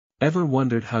Ever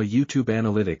wondered how YouTube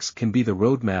analytics can be the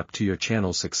roadmap to your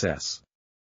channel's success?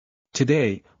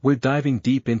 Today, we're diving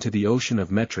deep into the ocean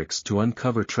of metrics to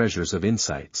uncover treasures of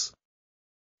insights.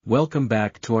 Welcome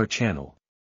back to our channel.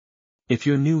 If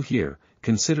you're new here,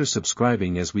 consider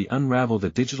subscribing as we unravel the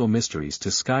digital mysteries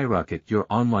to skyrocket your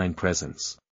online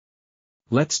presence.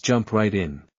 Let's jump right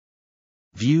in.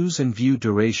 Views and view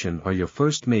duration are your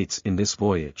first mates in this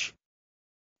voyage.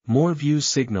 More views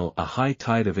signal a high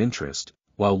tide of interest,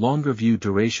 while longer view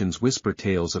durations whisper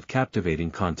tales of captivating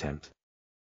content.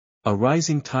 A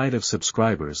rising tide of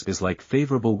subscribers is like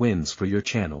favorable winds for your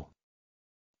channel.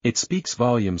 It speaks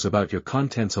volumes about your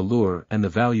content's allure and the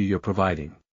value you're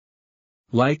providing.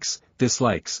 Likes,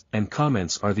 dislikes, and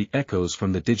comments are the echoes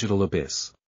from the digital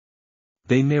abyss.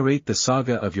 They narrate the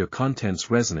saga of your content's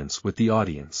resonance with the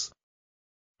audience.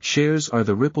 Shares are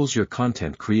the ripples your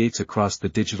content creates across the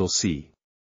digital sea.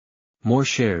 More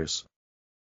shares.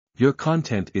 Your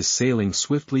content is sailing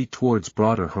swiftly towards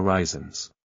broader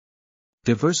horizons.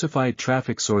 Diversified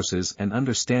traffic sources and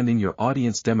understanding your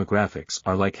audience demographics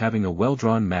are like having a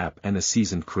well-drawn map and a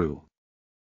seasoned crew.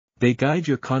 They guide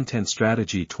your content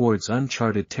strategy towards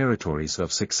uncharted territories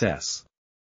of success.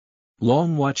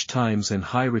 Long watch times and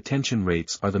high retention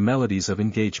rates are the melodies of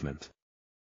engagement.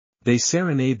 They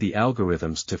serenade the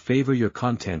algorithms to favor your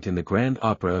content in the grand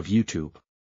opera of YouTube.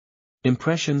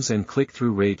 Impressions and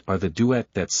click-through rate are the duet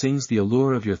that sings the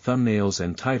allure of your thumbnails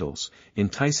and titles,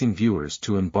 enticing viewers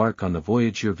to embark on the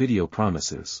voyage your video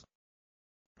promises.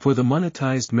 For the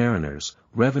monetized mariners,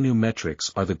 revenue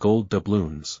metrics are the gold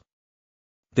doubloons.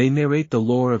 They narrate the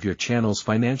lore of your channel's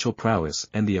financial prowess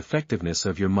and the effectiveness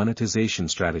of your monetization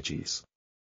strategies.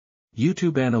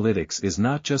 YouTube Analytics is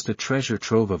not just a treasure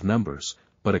trove of numbers,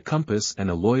 but a compass and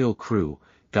a loyal crew,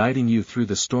 guiding you through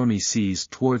the stormy seas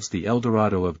towards the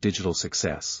Eldorado of digital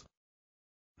success.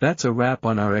 That's a wrap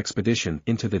on our expedition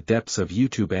into the depths of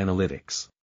YouTube Analytics.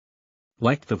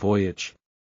 Like the voyage?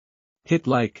 Hit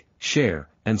like, share,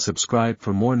 and subscribe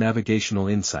for more navigational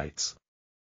insights.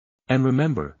 And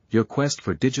remember, your quest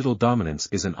for digital dominance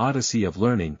is an odyssey of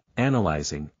learning,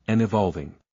 analyzing, and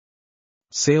evolving.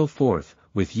 Sail forth,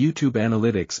 with YouTube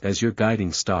Analytics as your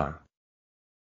guiding star.